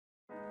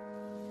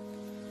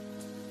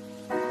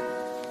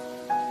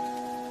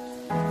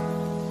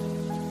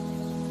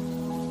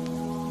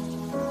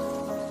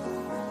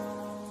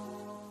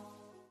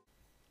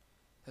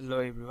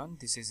Hello everyone,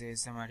 this is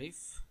ASM Arif.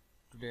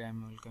 Today I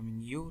am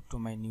welcoming you to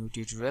my new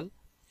tutorial.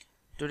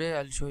 Today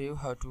I'll show you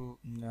how to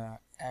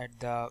add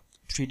the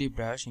 3D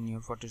brush in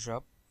your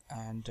Photoshop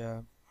and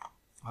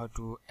how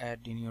to add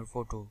in your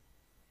photo.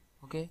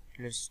 Okay,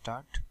 let's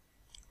start.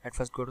 At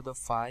first go to the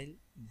file,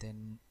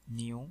 then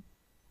new.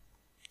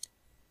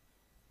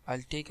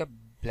 I'll take a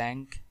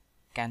blank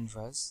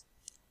canvas.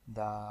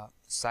 The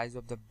size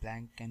of the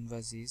blank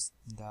canvas is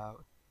the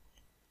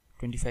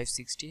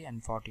 2560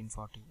 and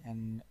 1440,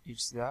 and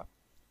it's the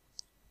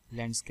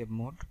landscape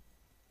mode,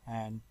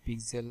 and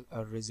pixel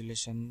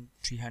resolution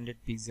 300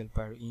 pixel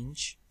per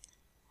inch,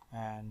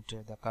 and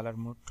the color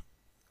mode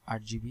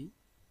RGB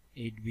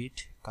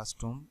 8-bit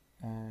custom,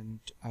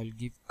 and I'll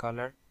give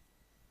color,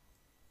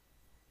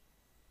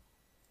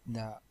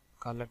 the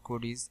color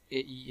code is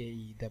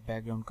AEAE, the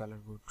background color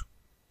code,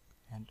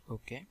 and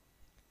OK,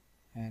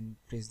 and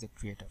press the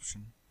create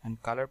option.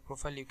 And color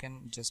profile you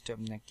can just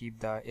keep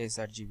the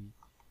sRGB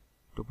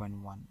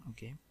 2.1.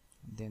 okay,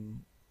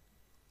 then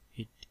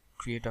hit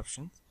create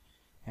options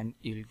and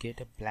you'll get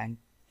a blank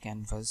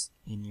canvas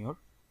in your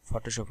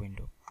Photoshop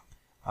window.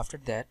 After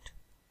that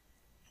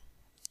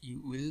you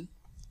will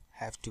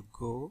have to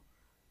go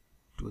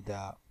to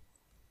the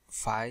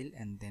file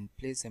and then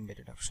place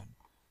embedded option,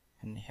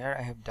 and here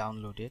I have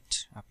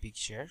downloaded a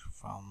picture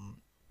from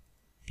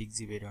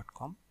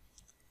pixabay.com,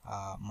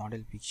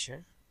 model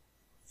picture,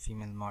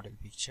 female model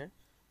picture,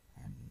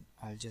 and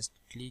I'll just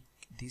click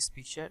this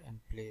picture and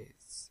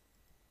place.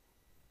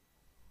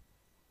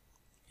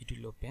 It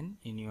will open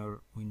in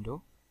your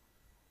window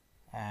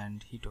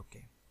and hit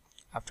OK.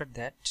 After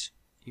that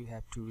you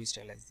have to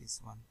restylize this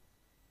one.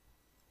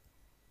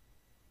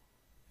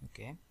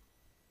 Okay,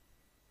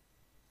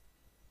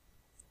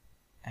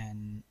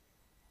 and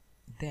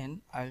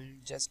then I'll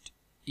just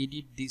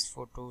edit this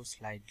photo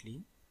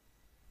slightly.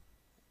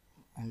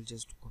 I'll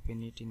just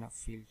open it in a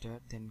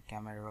filter, then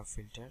camera raw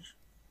filter,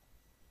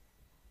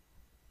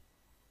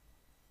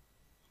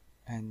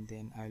 and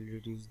then I'll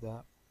reduce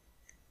the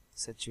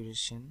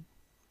saturation,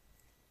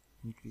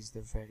 increase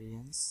the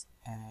variance,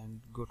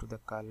 and go to the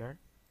color,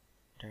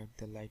 drag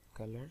the light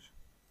color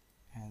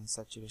and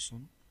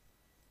saturation,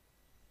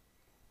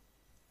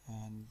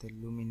 and the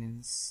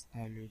luminance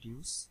I'll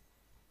reduce,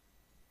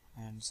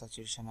 and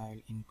saturation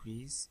I'll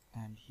increase,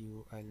 and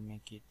hue I'll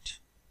make it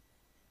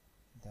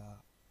the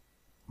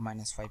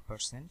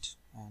 -5%,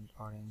 and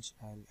orange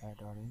I'll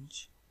add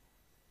orange,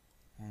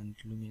 and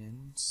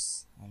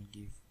luminance I'll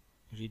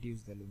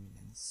reduce the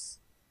luminance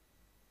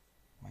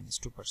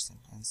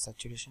 -2%, and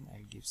saturation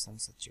I'll give some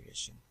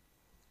saturation.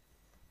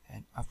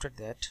 And after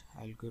that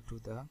I'll go to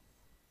the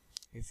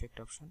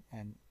effect option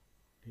and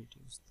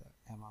reduce the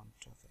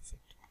amount of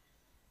effect,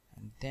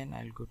 and then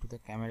I'll go to the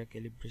camera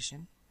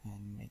calibration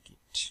and make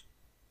it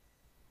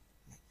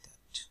like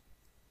that,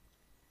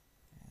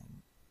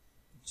 and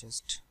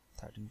just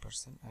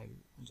 13%. I'll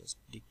just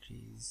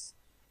decrease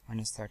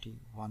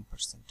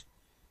 -31%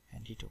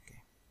 and hit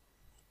OK.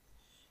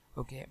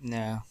 Okay,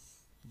 now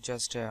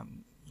just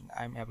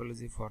I'm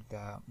apology for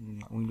the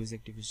Windows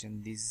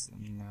activation. This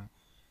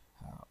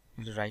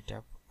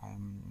write-up,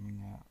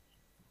 I'm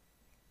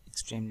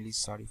extremely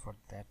sorry for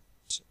that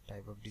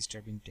type of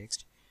disturbing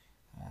text,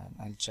 and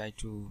I'll try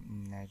to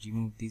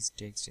remove this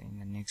text in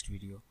the next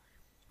video.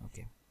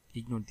 Okay,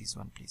 ignore this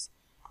one please.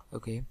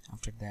 Okay,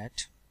 after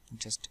that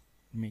just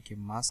make a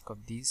mask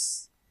of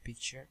this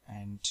picture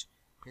and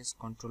press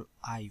Ctrl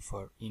I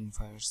for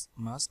inverse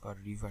mask or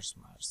reverse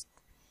mask.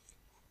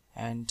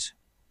 And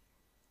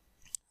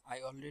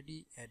I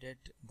already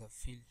added the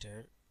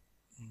filter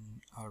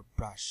or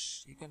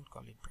brush, you can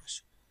call it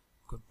brush.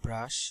 Go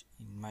brush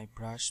in my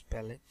brush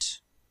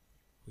palette,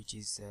 which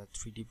is a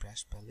 3D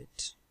brush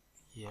palette.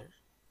 Here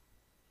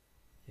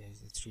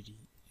is the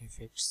 3D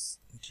effects,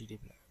 3D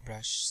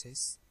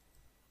brushes,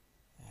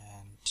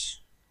 and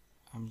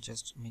I'm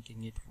just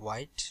making it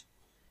white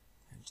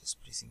and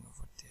just pressing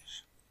over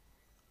there.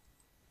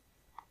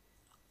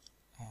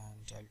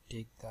 And I'll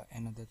take the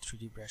another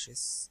 3D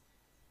brushes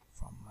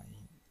from my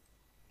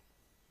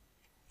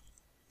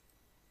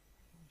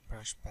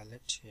brush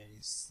palette. Here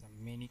is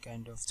many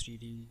kind of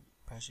 3D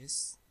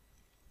brushes.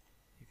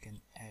 You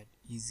can add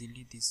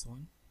easily this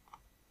one,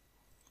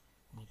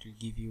 and it will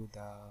give you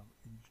the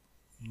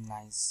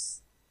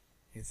nice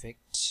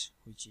effect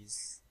which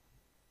is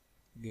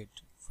good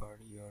for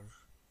your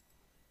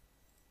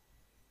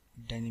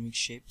dynamic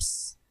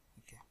shapes.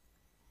 Okay,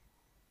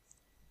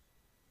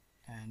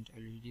 and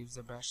I'll reduce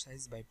the brush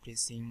size by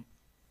pressing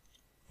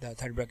the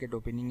third bracket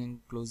opening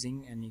and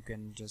closing, and you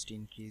can just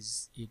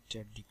increase it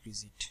or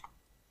decrease it.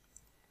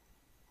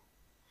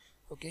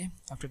 Okay,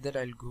 after that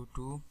I'll go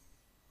to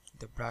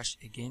the brush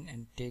again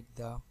and take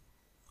the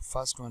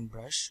first one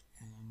brush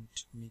and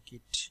make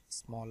it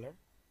smaller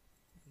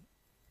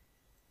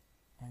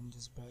and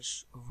just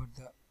brush over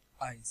the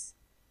eyes.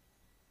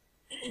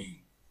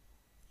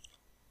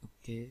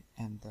 Okay,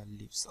 and the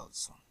lips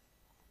also.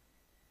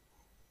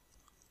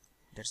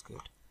 That's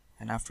good.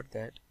 And after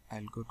that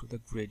I'll go to the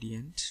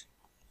gradient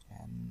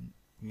and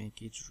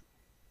make it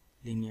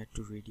linear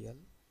to radial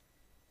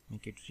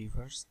make it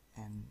reverse,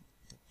 and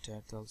the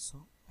depth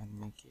also, and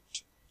make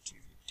it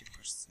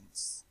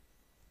 250%.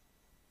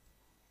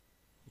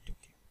 Hit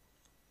OK,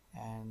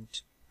 and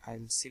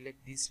I'll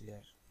select this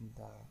layer,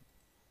 the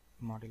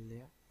model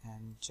layer,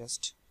 and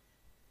just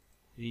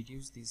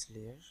reduce this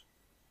layer,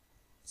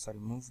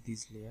 move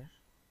this layer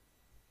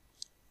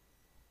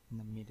in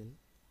the middle.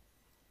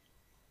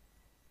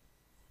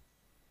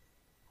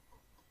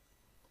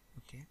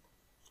 Okay,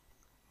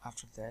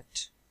 after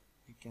that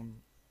you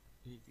can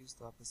reduce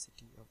the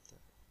opacity of the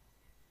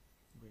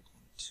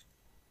gradient.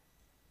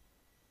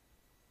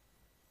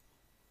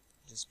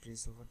 Just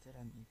press over there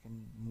and you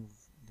can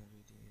move the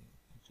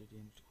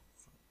gradient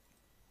from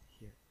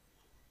here.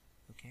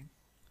 Okay,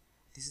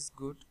 this is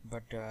good,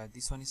 but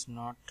this one is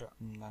not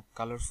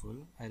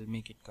colorful. I'll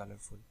make it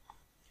colorful.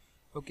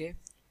 Okay,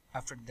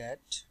 after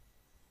that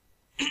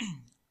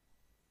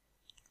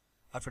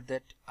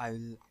I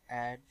will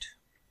add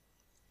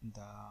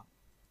the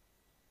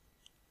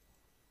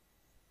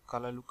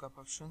color lookup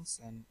options,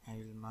 and I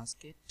will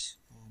mask it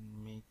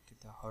and make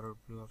the horror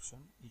blue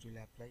option. It will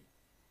apply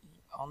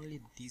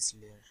only this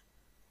layer.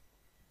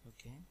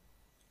 Okay,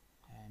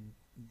 and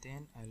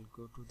then I'll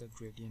go to the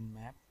gradient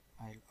map.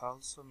 I'll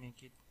also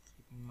make it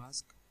clipping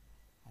mask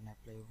and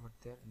apply over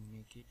there and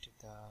make it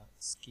the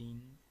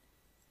skin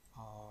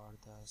or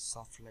the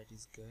soft light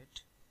is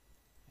good,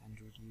 and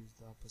reduce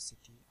the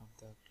opacity of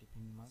the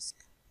clipping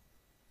mask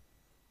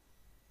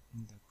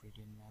in the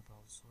gradient map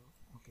also.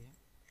 Okay,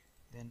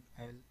 then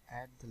I will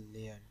add the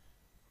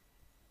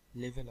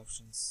level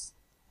options.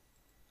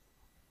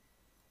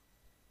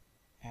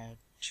 I'll add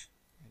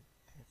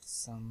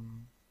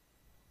some.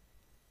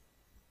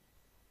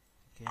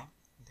 Okay,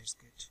 that's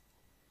good.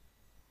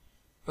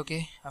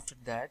 Okay, after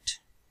that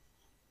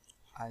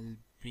I'll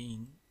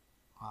bring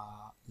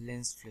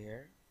lens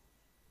flare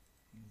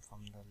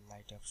from the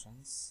light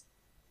options.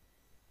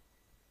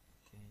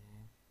 Okay,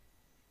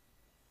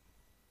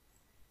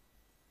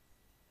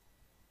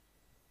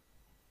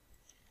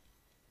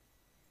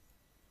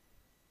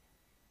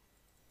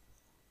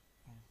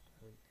 and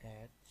I'll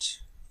add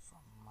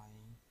from my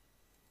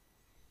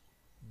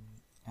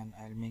and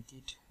I'll make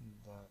it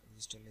the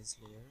visualize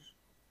layer.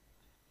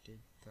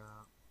 Take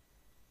the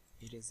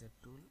eraser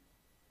tool,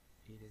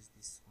 erase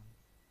this one.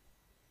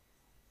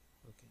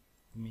 Okay,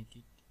 make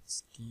it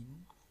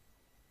skin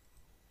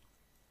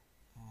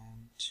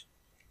and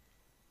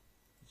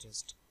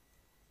just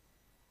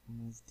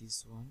move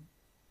this one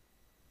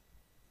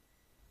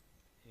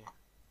here.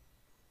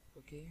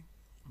 Okay,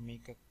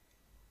 make a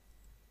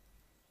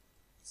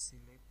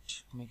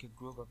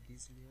group of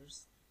these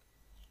layers,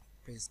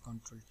 press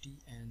Ctrl T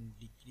and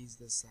decrease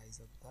the size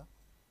of the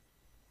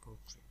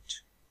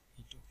portrait.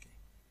 Hit OK.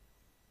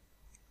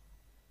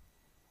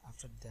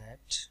 After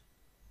that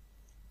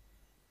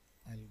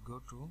I'll go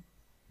to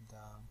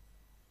the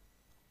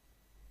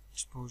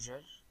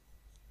exposure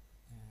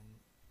and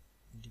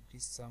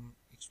decrease some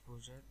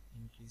exposure,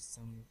 increase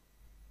some.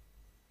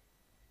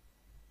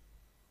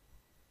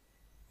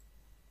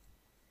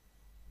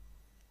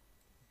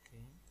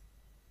 Okay,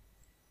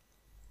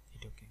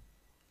 hit OK,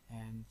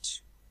 and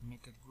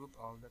make a group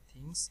all the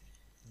things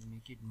and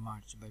make it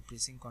merge by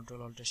pressing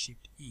Ctrl Alt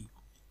Shift E,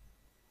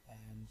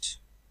 and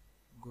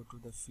go to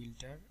the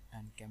filter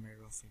and camera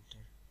raw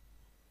filter,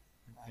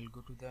 and I'll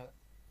go to the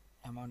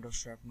amount of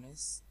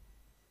sharpness.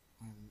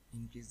 I'll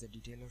increase the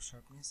detail of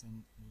sharpness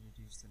and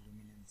reduce the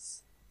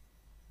luminance.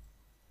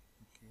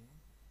 Okay,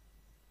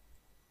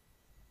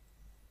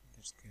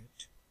 that's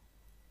good.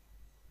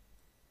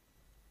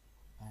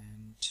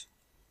 And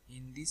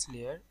in this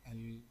layer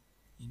I'll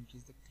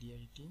increase the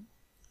clarity,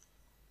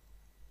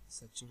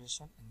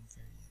 saturation and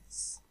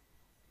variance,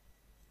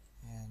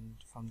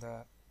 and from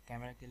the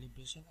camera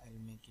calibration I'll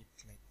make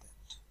it like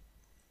that.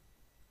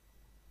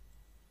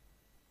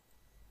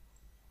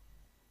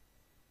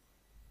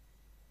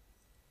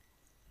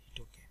 Hit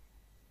OK.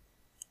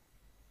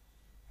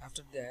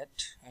 After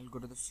that I'll go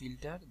to the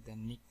filter,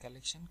 then Nik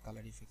collection,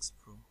 color effects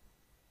pro.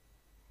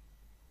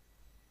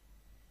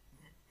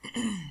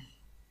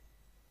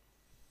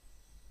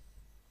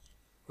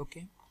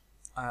 Okay,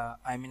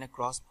 I'm in a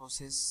cross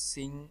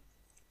processing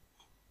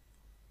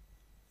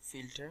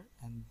filter,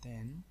 and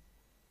then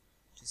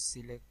just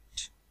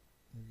select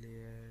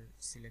layer,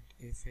 select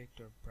effect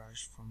or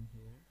brush from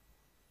here.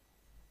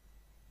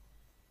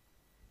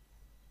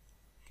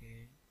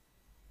 Okay,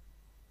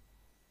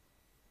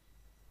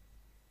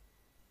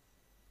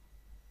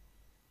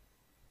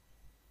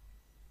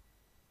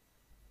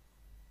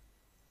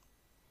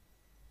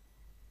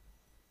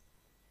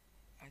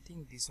 I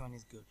think this one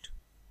is good.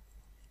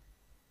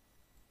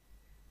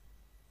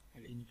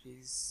 I'll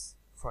increase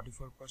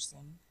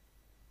 44%,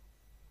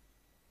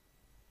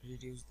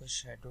 reduce the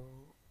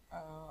shadow,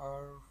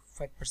 or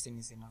 5%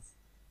 is enough,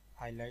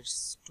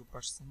 highlights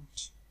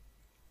 2%,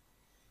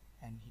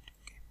 and hit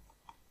OK.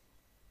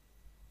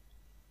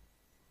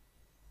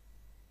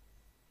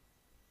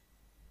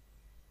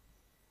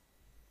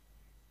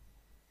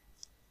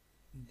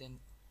 Then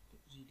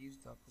reduce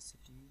the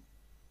opacity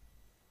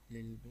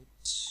little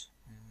bit,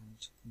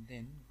 and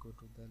then go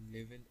to the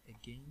level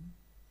again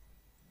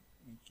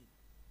make it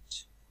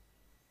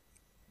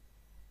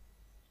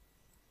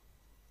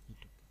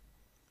okay,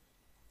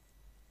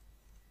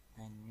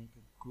 and make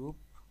a group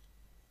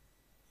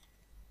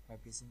by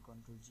pressing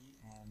Ctrl G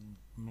and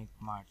make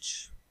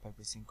merge by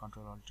pressing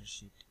Ctrl Alt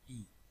Shift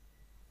E.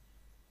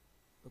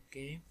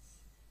 Okay,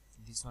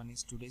 this one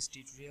is today's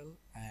tutorial,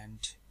 and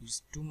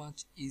it's too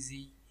much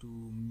easy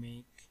to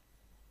make.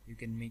 You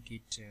can make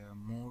it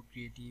more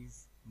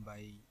creative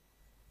by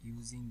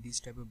using this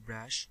type of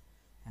brush,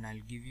 and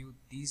I'll give you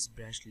this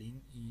brush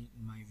link in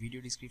my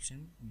video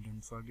description.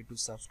 Don't forget to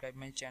subscribe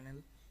my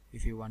channel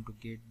if you want to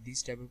get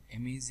this type of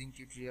amazing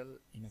tutorial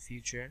in the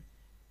future,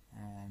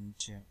 and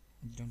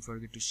don't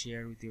forget to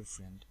share with your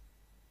friend,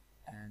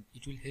 and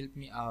it will help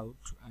me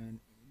out, and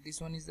this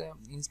one is the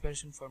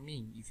inspiration for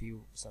me if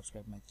you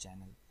subscribe my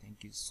channel.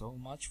 Thank you so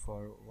much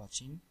for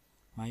watching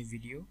my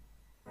video,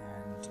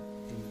 and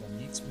till the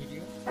next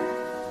video,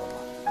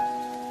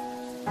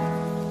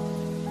 bye-bye.